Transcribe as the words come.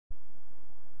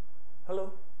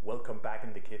back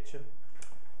in the kitchen.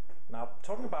 Now,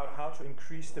 talking about how to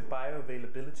increase the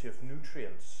bioavailability of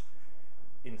nutrients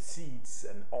in seeds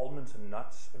and almonds and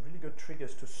nuts, a really good trick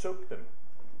is to soak them.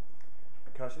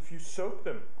 Because if you soak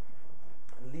them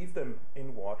and leave them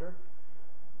in water,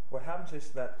 what happens is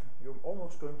that you're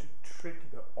almost going to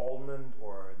trick the almond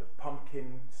or the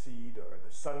pumpkin seed or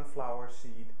the sunflower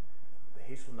seed, the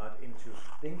hazelnut, into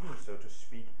thinking, so to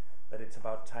speak, that it's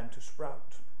about time to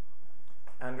sprout.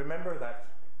 And remember that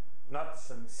nuts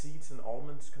and seeds and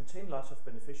almonds contain lots of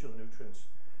beneficial nutrients,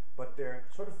 but they're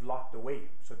sort of locked away,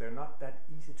 so they're not that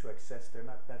easy to access, they're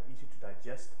not that easy to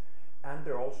digest, and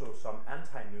there are also some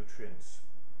anti-nutrients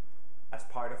as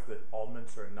part of the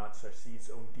almonds or nuts or seeds'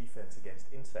 own defense against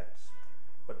insects.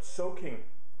 But soaking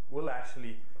will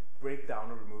actually break down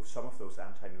or remove some of those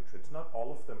anti-nutrients, not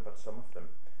all of them, but some of them.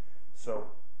 So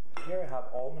here I have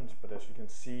almonds, but as you can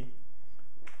see,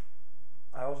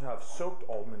 I also have soaked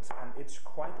almonds, and it's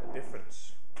quite a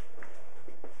difference.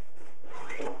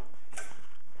 If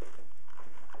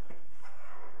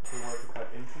we were to cut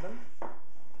into them,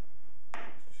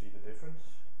 just to see the difference.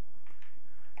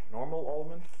 Normal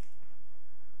almond,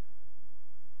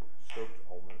 soaked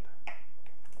almond.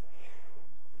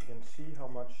 You can see how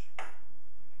much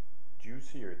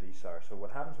juicier these are. So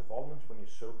what happens with almonds when you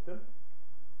soak them?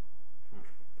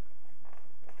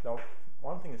 Now,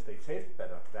 one thing is they taste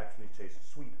better, they actually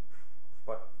taste sweet,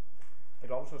 but it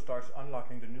also starts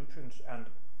unlocking the nutrients, and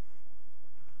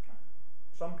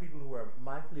some people who are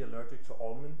mildly allergic to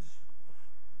almonds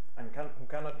and who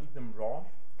cannot eat them raw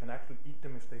can actually eat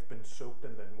them if they've been soaked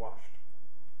and then washed.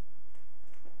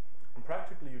 And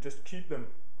practically you just keep them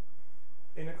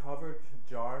in a covered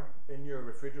jar in your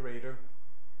refrigerator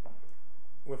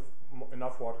with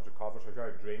enough water to cover. So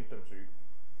here I drained them, so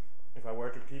if I were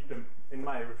to keep them in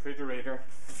my refrigerator,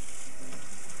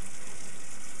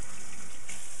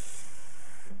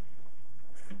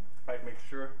 I'd make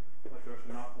sure that there's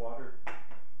enough water to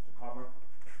cover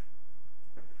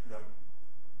them.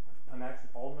 And actually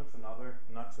almonds and other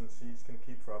nuts and seeds can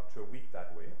keep for up to a week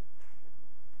that way.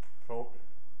 So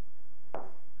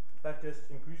that just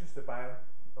increases the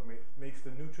makes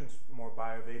the nutrients more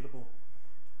bioavailable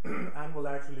and will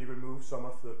actually remove some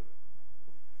of the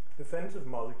defensive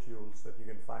molecules that you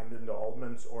can find in the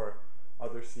almonds or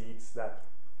other seeds that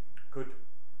could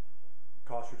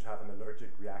cause you to have an allergic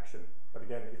reaction. But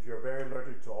again, if you're very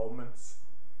allergic to almonds,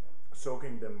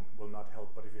 soaking them will not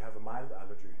help, but if you have a mild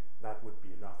allergy, that would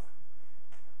be enough.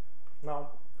 Now,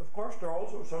 of course, there are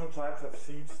also some types of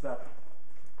seeds that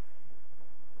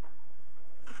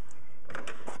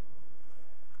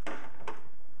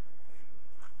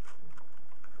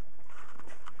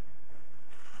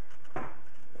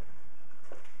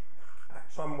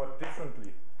act somewhat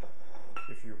differently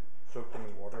if you soak them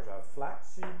in water. So I have flax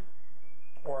seed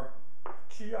or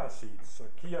chia seeds, or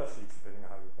chia seeds, depending on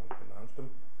how you want to pronounce them.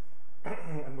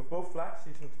 And with both flax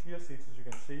seeds and chia seeds, as you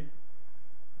can see,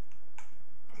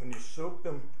 when you soak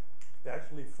them, they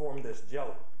actually form this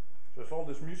gel. So there's all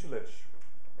this mucilage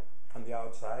on the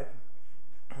outside,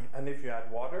 and if you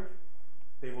add water,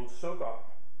 they will soak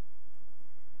up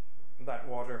that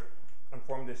water and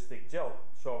form this thick gel.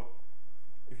 So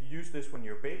if you use this when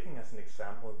you're baking, as an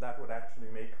example, that would actually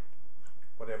make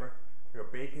whatever you're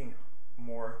baking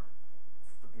more.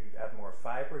 You'd add more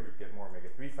fiber, you'd get more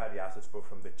omega-3 fatty acids both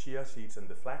from the chia seeds and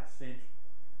the flax seeds.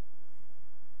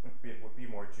 It would be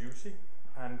more juicy,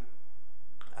 and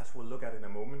as we'll look at in a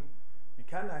moment, you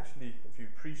can actually, if you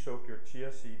pre-soak your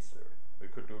chia seeds, or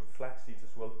you could do flax seeds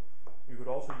as well, you could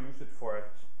also use it for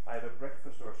either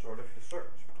breakfast or sort of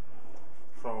dessert.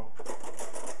 So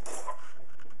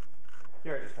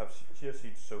here I just have chia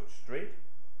seeds soaked straight.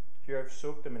 Here I've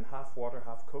soaked them in half water,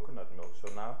 half coconut milk,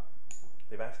 so now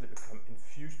they've actually become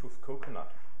infused with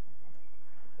coconut.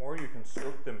 Or you can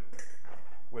soak them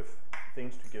with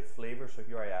things to give flavor. So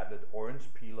here I added orange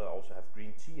peel, I also have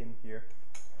green tea in here.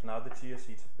 So now the chia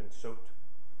seeds have been soaked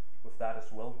with that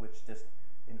as well, which just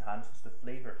enhances the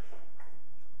flavor.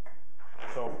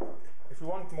 So if you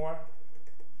want more,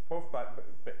 both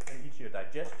an easier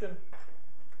digestion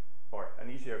or an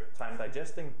easier time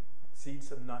digesting seeds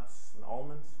and nuts and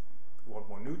almonds, you want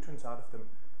more nutrients out of them,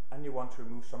 and you want to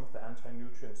remove some of the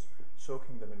anti-nutrients,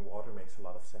 soaking them in water makes a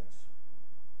lot of sense.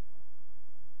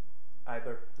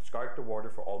 Either discard the water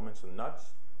for almonds and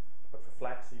nuts, but for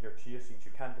flaxseed or chia seeds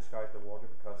you can't discard the water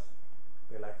because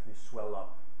they'll actually swell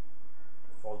up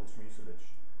with all this mucilage.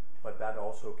 But that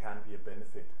also can be a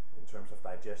benefit in terms of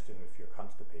digestion if you're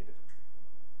constipated.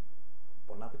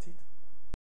 Bon appetit!